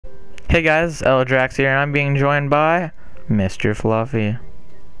Hey guys, LDraux here, and I'm being joined by Mr. Fluffy.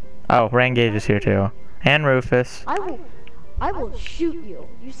 Oh, Rangage is here too. And Rufus. I will shoot you.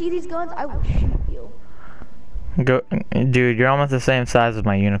 You see these guns? I will shoot you. Go, dude, you're almost the same size as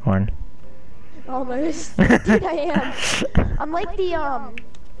my unicorn. Almost. Dude, I am. I'm like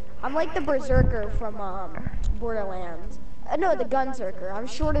the berserker from Borderlands. No, the gunzerker. I'm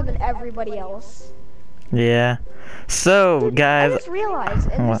shorter than everybody else. Yeah. So, Dude, guys. I just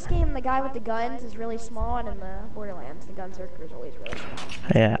realized in this game the guy with the guns is really small, and in the Borderlands the gunzerker is always really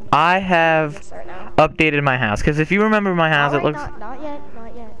small. Yeah, I have updated my house because if you remember my house, it looks. Not yet.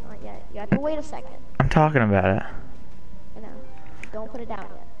 You have to wait a second. I'm talking about it. I know. Don't put it down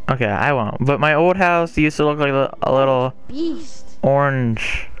yet. Okay, I won't. But my old house used to look like a little beast,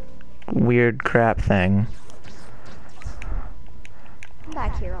 orange, weird crap thing. Come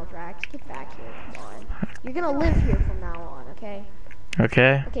back here, LDraux. Get back here. Come on. You're gonna live here from now on, okay?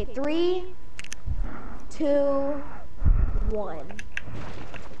 Okay. Okay, 3, 2, 1.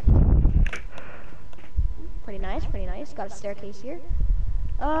 Pretty nice. Got a staircase here.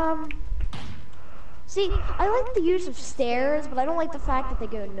 See, I like the use of stairs, but I don't like the fact that they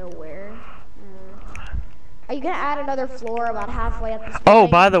go nowhere. Are you gonna add another floor about halfway up this building? Oh,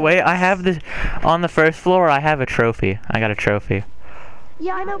 by the way, I have this on the first floor. I have a trophy. I got a trophy.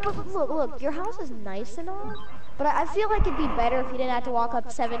 Yeah, I know, but look, your house is nice and all, but I feel like it'd be better if you didn't have to walk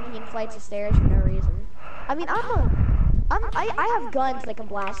up 17 flights of stairs for no reason. I mean, I have guns that can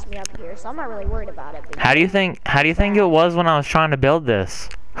blast me up here, so I'm not really worried about it. How do you think it was when I was trying to build this?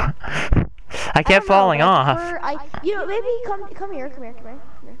 I kept falling off. You know, maybe come here.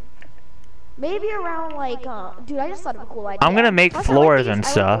 Maybe around like, dude, I just thought of a cool idea. I'm gonna make floors and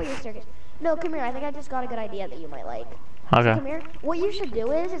stuff. No, come here. I think I just got a good idea that you might like. Okay. So come here. What you should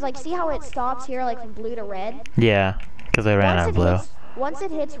do is like, see how it stops here, like from blue to red? Yeah, because I ran out of blue. Once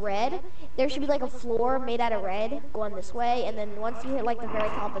it hits red, there should be like a floor made out of red going this way, and then once you hit like the very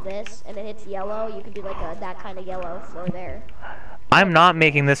top of this, and it hits yellow, you can do like that kind of yellow floor there. I'm not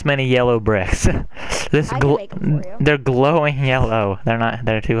making this many yellow bricks. They're glowing yellow.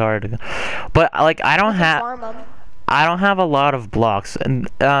 They're too hard to. But like I don't have a lot of blocks.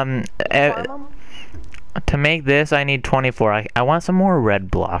 To make this, I need 24. I want some more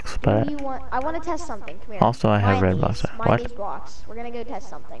red blocks, but I want to test something. Come here. Also, I have red blocks. Mine these blocks. We're gonna go test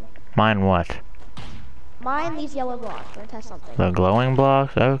something. Mine what? Mine these yellow blocks. We're gonna test something. The glowing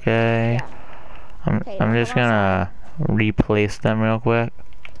blocks. Okay. Yeah. I'm just gonna replace them real quick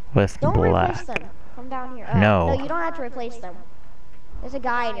with black. Don't replace them. Come down here. No. No, you don't have to replace them. There's a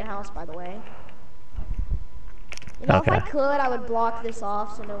guy in your house, by the way. You know, okay. If I could, I would block this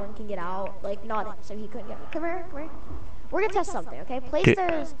off so no one can get out. Like, not so he couldn't get. Come here. We're gonna test something, okay? Place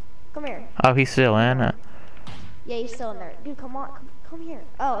those. Come here. Oh, he's still in it. Yeah, he's still in there. Dude, come on. Come here.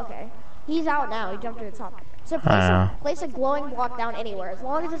 Oh, okay. He's out now. He jumped to the top. So place a glowing block down anywhere, as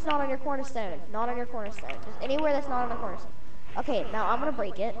long as it's not on your cornerstone. Not on your cornerstone. Just anywhere that's not on the cornerstone. Okay, now I'm gonna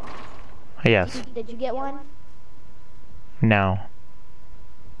break it. Yes. Did you get one? No.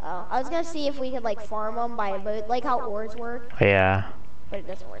 Oh, I was gonna see if we could like farm them by boat, like how ores work. Yeah. But it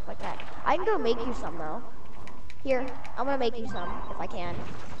doesn't work like that. I can go make you some though. Here, I'm gonna make you some if I can.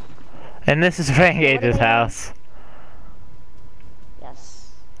 And this is Rangage's house.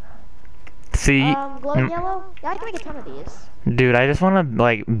 Yes. See. Glowing yellow? Yeah, I can make a ton of these. Dude, I just want to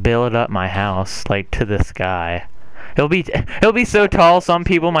like build up my house like to the sky. It'll be so tall, some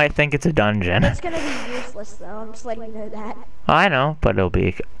people might think it's a dungeon. It's gonna be useless though. I'm just letting you know that. I know, but it'll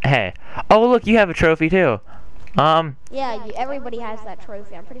be. Hey. Oh, look, you have a trophy too. Yeah, everybody has that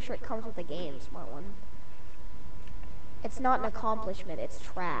trophy. I'm pretty sure it comes with the game, smart one. It's not an accomplishment. It's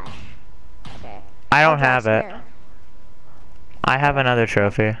trash. Okay. I don't have it. I have another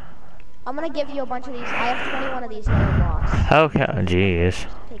trophy. I'm gonna give you a bunch of these. I have 21 of these yellow blocks. Okay, jeez.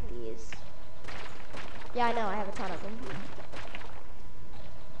 Take these. Yeah, I know. I have a ton of them.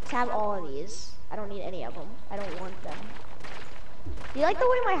 Just have all of these. I don't need any of them. I don't want them. Do you like the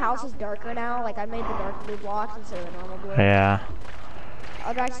way my house is darker now? Like I made the dark blue blocks instead of the normal blue. Yeah.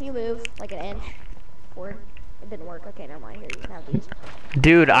 LDraux, you move like an inch forward. It didn't work. Okay, never mind. Here, you can have these.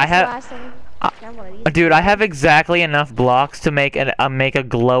 Dude, I have exactly enough blocks to make a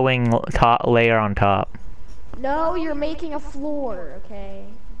glowing top layer on top. No, you're making a floor. Okay.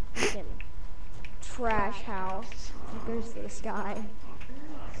 Trash house. It goes to the sky.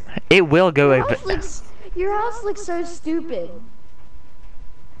 It will go. Your house looks so stupid.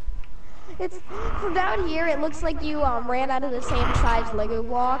 It's from down here. It looks like you ran out of the same size Lego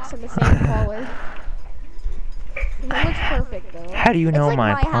blocks and the same color. It looks perfect though. How do you know it's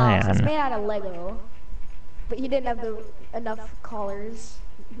like my plan? House. It's made out of Lego, but you didn't have enough colors.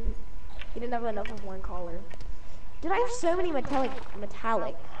 He didn't have enough of one color. Dude, I have so many metallic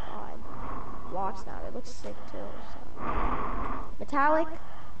blocks now. It looks sick too. So. Metallic.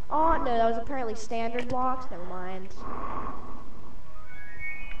 Oh no, that was apparently standard blocks. Never mind.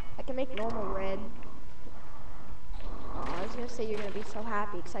 I can make normal red. Oh, I was gonna say you're gonna be so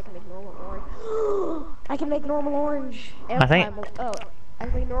happy because I can make normal orange. I can make normal orange. And I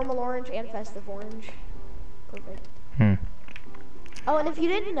can make normal orange and festive orange. Perfect. Oh, and if you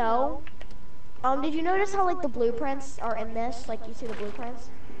didn't know, did you notice how like the blueprints are in this? Like you see the blueprints?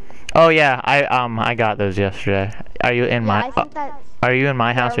 Oh yeah, I got those yesterday. Are you in my? I think are you in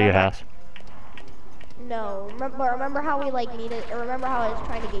my house or your house? No, remember how we like needed? Or remember how I was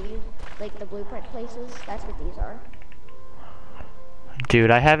trying to get you like the blueprint places? That's what these are.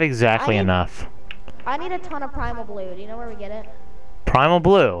 Dude, I have exactly enough. I need a ton of primal blue. Do you know where we get it? Primal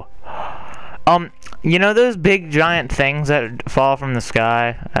blue. You know those big giant things that fall from the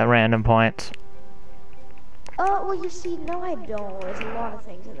sky at random points? Oh, well, you see, no, I don't. There's a lot of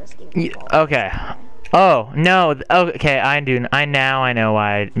things in this game. Okay. Oh no. Okay, I know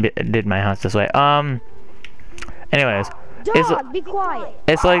why I did my house this way. Anyways. Dog, be quiet.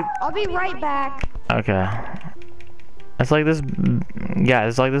 It's like. I'll be right back. Okay. It's like this. Yeah,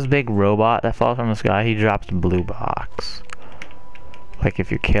 it's like this big robot that falls from the sky. He drops blue blocks. Like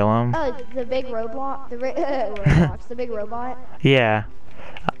if you kill him. Oh, the big robot. Roblox, the big robot. Yeah.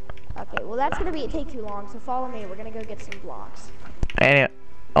 Okay, well that's gonna take too long. So follow me. We're gonna go get some blocks. Anyway,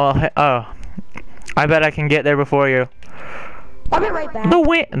 oh, I bet I can get there before you. I'll be right back.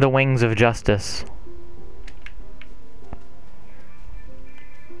 The wings of justice.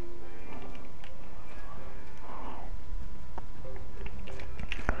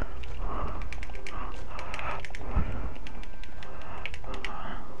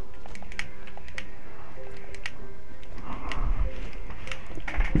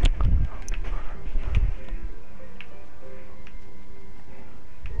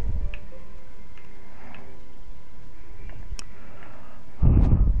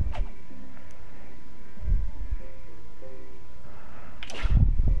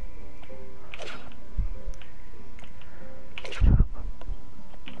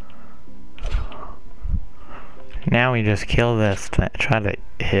 Now we just kill this, try to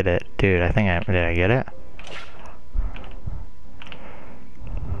hit it. Dude, did I get it?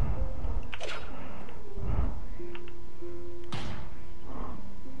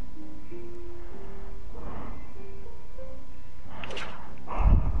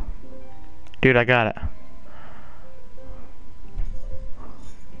 Dude, I got it.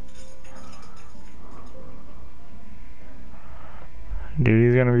 Dude,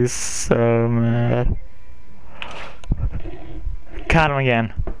 he's gonna be so mad. Caught him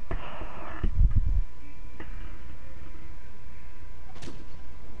again.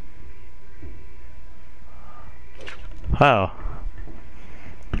 Oh.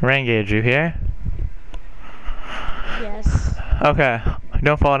 Rain gauge, you here? Yes. Okay.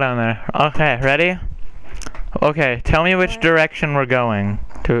 Don't fall down there. Okay, ready? Okay, tell me which direction we're going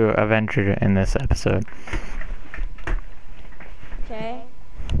to adventure in this episode. Okay.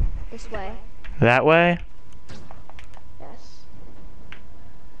 This way. That way?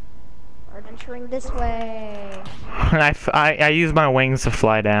 Adventuring this way. I use my wings to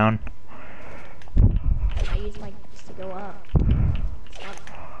fly down. I use my wings to go up.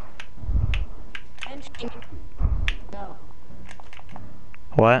 No.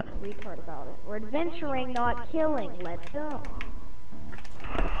 What? Retard about it. We're adventuring, not killing. Let's go.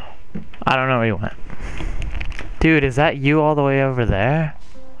 I don't know where you went. Dude, is that you all the way over there?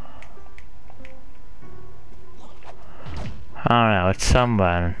 I don't know, it's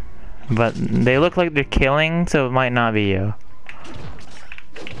someone. But they look like they're killing, so it might not be you.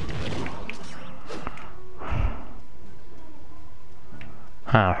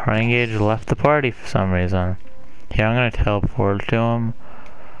 Oh, Raingage left the party for some reason. Here, I'm gonna teleport to him.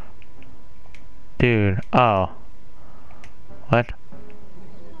 Dude, oh. What?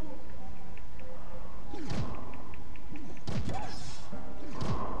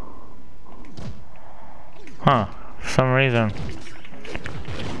 Huh, for some reason.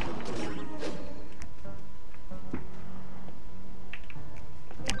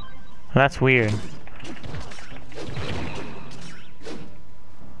 That's weird.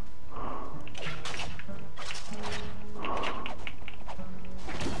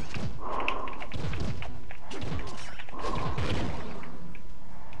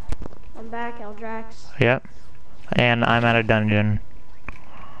 I'm back, LDraux. Yep. And I'm at a dungeon.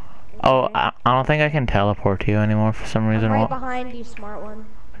 Okay. Oh, I don't think I can teleport to you anymore for some reason. I'm right behind you, smart one.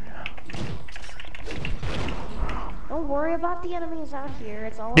 Don't worry about the enemies out here.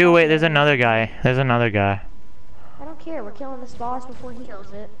 It's all. Dude, wait, there's another guy. There's another guy. I don't care. We're killing this boss before he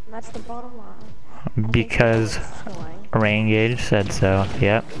kills it. And that's the bottom line. Because Rain Gauge said so.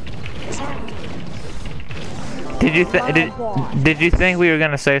 Yep. Did you think we were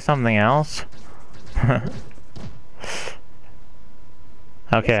gonna say something else? Okay.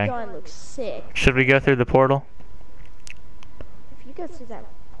 This gun looks sick. Should we go through the portal? If you go through that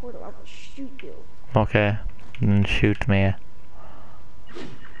portal, I will shoot you. Okay. Then shoot me.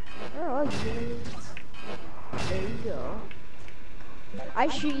 Oh, there you go. I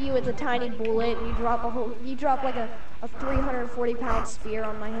shoot you with a tiny bullet, and you drop like a 340-pound spear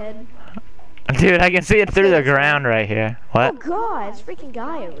on my head. Dude, I can see it through the ground right here. What? Oh god, it's freaking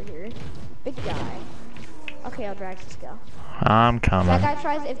guy over here. Big guy. Okay, LDraux, let's go. I'm coming.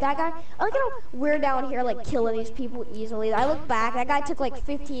 If that guy, I like how we're down here like killing these people easily. I look back, that guy took like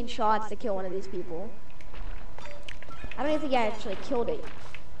 15 shots to kill one of these people. I don't even think I actually killed it.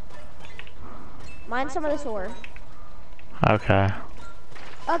 Mind some of this ore. Okay.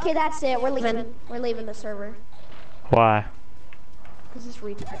 Okay, that's it. We're leaving. We're leaving the server. Why? Because this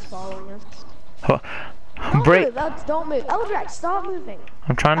retard's following us. Oh, Don't move. LDraux, stop moving.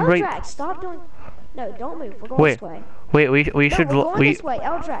 I'm trying to break. LDraux, stop doing. No, don't move. We're going this way. Wait, we should. We're going this way.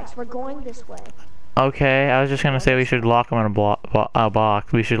 LDraux, we're going this way. Okay, I was just gonna say we should lock him in a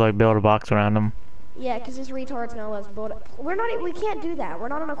box. We should like build a box around him. Yeah, because this retard's gonna let us build it. We can't do that. We're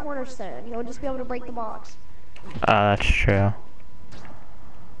not on a cornerstone. He'll just be able to break the box. That's true.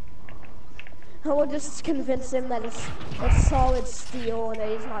 We'll just convince him that it's solid steel and that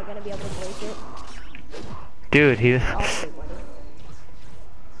he's not gonna be able to break it. Dude,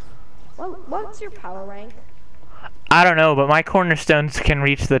 What's your power rank? I don't know, but my cornerstones can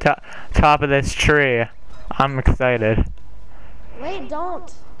reach the top of this tree. I'm excited. Wait,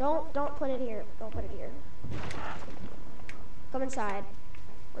 don't put it here. Don't put it here. Come inside.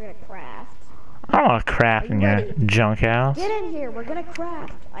 We're gonna craft. I don't want to craft in your junk house. Get in here. We're gonna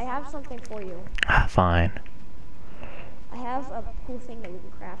craft. I have something for you. Fine. I have a cool thing that we can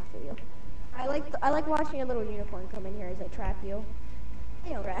craft for you. I like watching a little unicorn come in here as I trap you.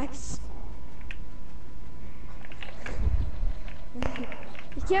 Hey, LDraux.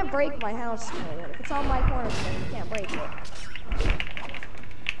 You can't break my house, man. If it's on my cornerstone, you can't break it.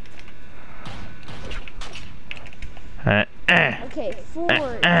 Okay,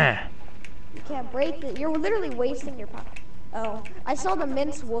 forward. You can't break it. You're literally wasting your power. Oh, I saw the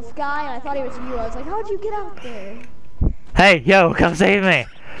mince wolf guy, and I thought he was you. I was like, how'd you get out there? Hey, yo, come save me!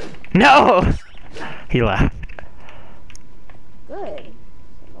 No! He left. Good.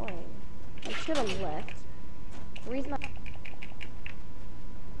 Annoying. I should have left. The reason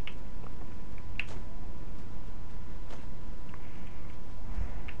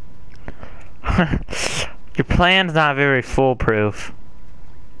Your plan's not very foolproof.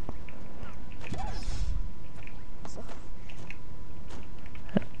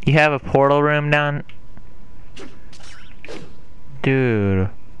 You have a portal room down? Dude.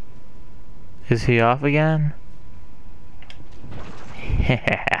 Is he off again?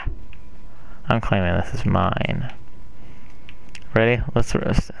 Yeah. I'm claiming this is mine. Ready? Let's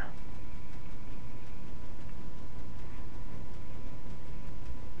roast.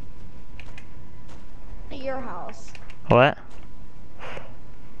 your house. What?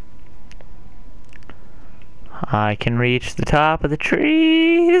 I can reach the top of the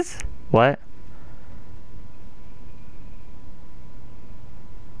trees. What?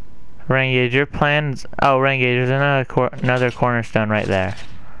 Rengage, your plans. Oh, Rengage, there's another cornerstone right there.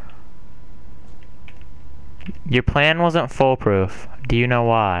 Your plan wasn't foolproof. Do you know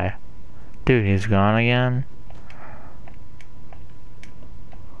why? Dude, he's gone again.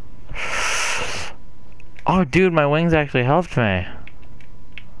 Oh, dude, my wings actually helped me.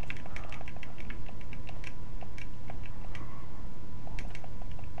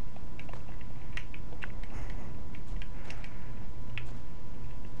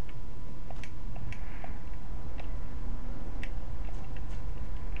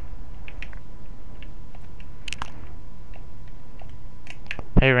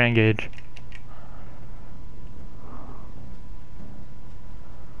 Hey, Rengage.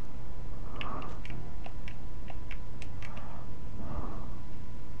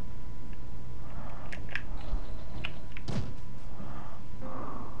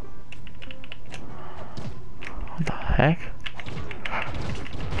 What the heck?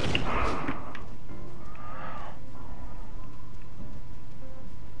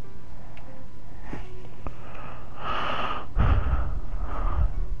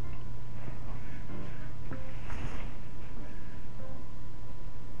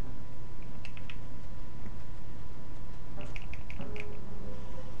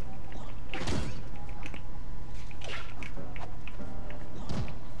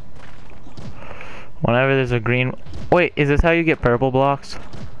 Whenever there's a green... Wait, is this how you get purple blocks?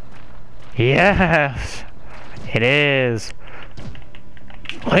 Yes! It is!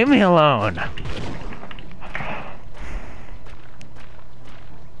 Leave me alone!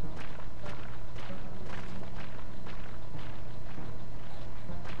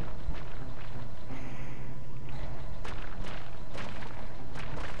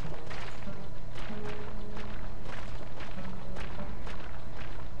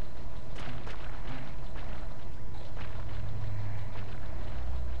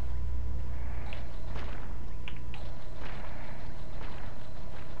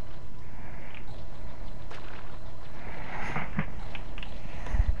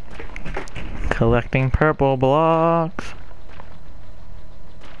 Collecting purple blocks.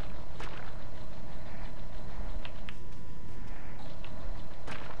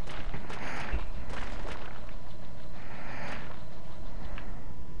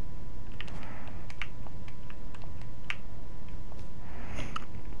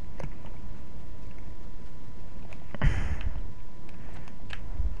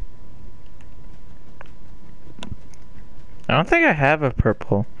 I don't think I have a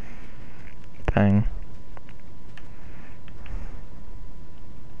purple thing.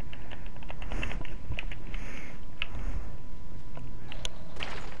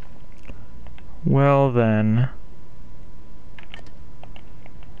 Well then.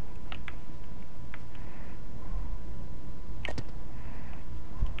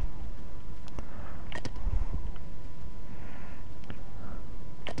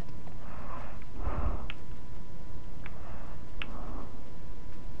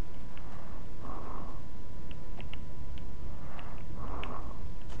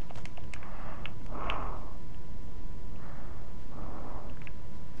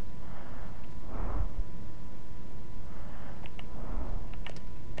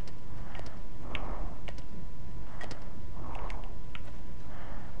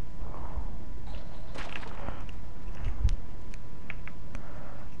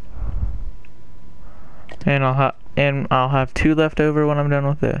 And I'll have 2 left over when I'm done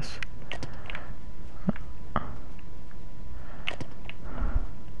with this.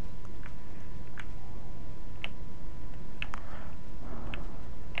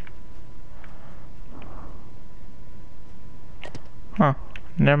 Huh,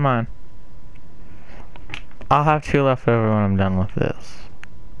 never mind. I'll have 2 left over when I'm done with this.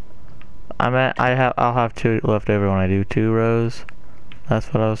 I'll have 2 left over when I do 2 rows.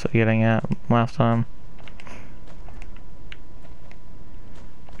 That's what I was getting at last time.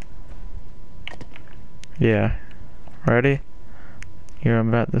 Yeah. Ready? You're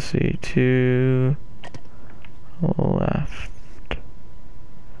about to see 2 left.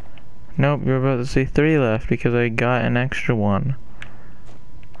 Nope, you're about to see 3 left because I got an extra one.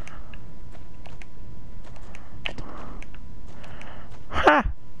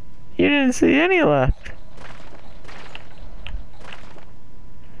 Ha! You didn't see any left.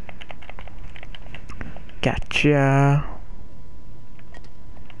 Gotcha.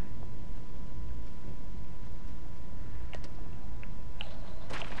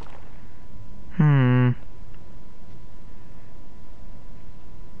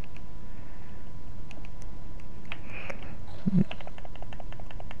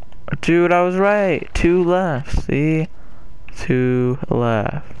 Dude, I was right. 2 left. See? 2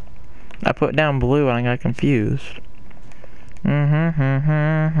 left. I put down blue and I got confused.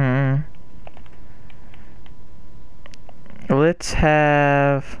 Let's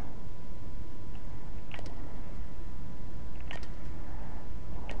have...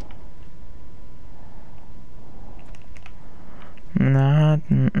 Not...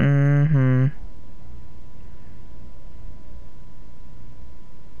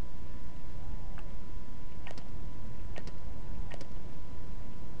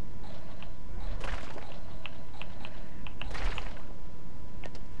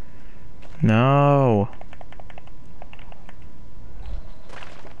 No.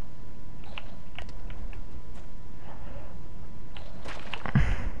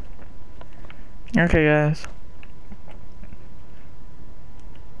 Okay, guys.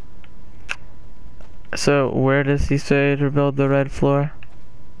 So, where does he say to build the red floor?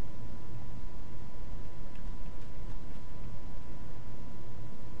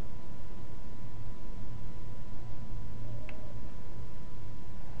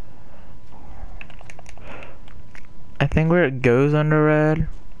 I think where it goes under red.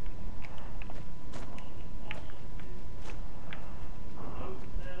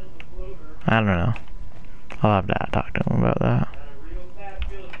 I don't know. I'll have to talk to him about that.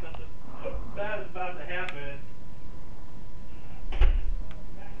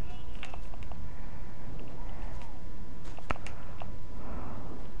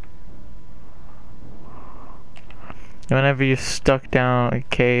 Whenever you're stuck down a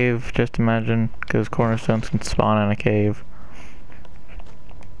cave, just imagine, because cornerstones can spawn in a cave.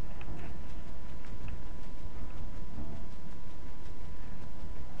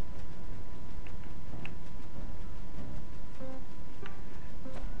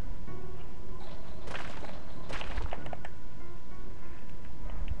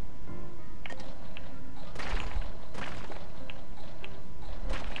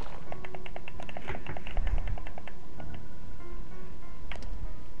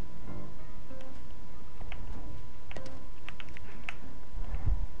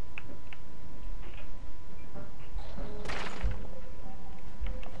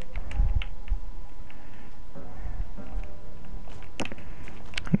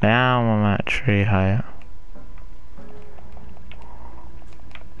 Now I'm at tree height.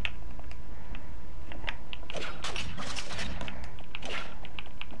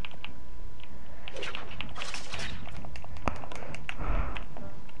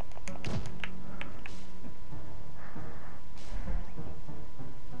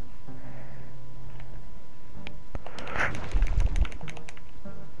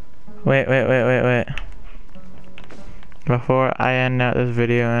 Wait. Before I end out this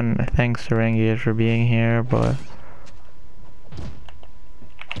video, and thanks to Rengier for being here, but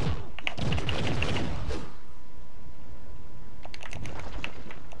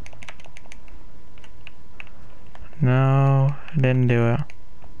no, I didn't do it.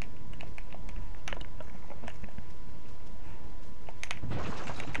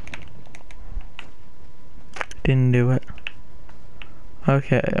 Didn't do it.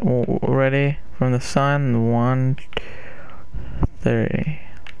 Okay, ready? From the sun, 1, 3.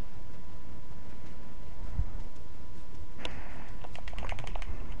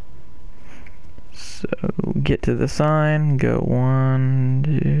 So get to the sign, go 1,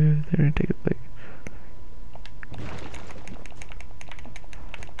 2, 3, take a look.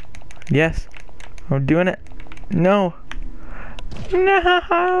 Yes, I'm doing it. No,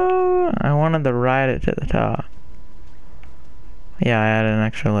 I wanted to ride it to the top. Yeah, I added an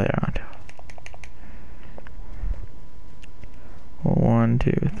extra layer onto it. 1,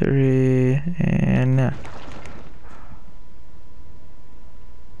 2, 3, and now.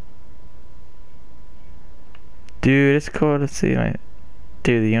 Dude, it's cool to see my...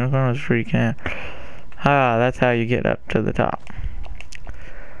 Dude, the unicorn was freaking out. Ah, that's how you get up to the top.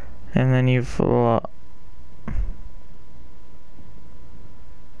 And then you fly...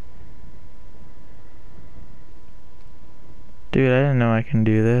 Dude, I didn't know I can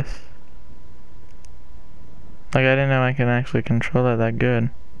do this. Like, I didn't know I could actually control it that good.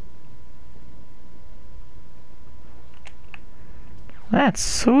 That's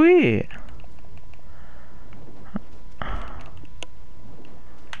sweet!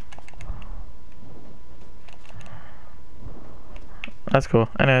 That's cool.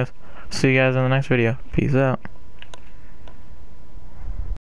 Anyways, see you guys in the next video. Peace out.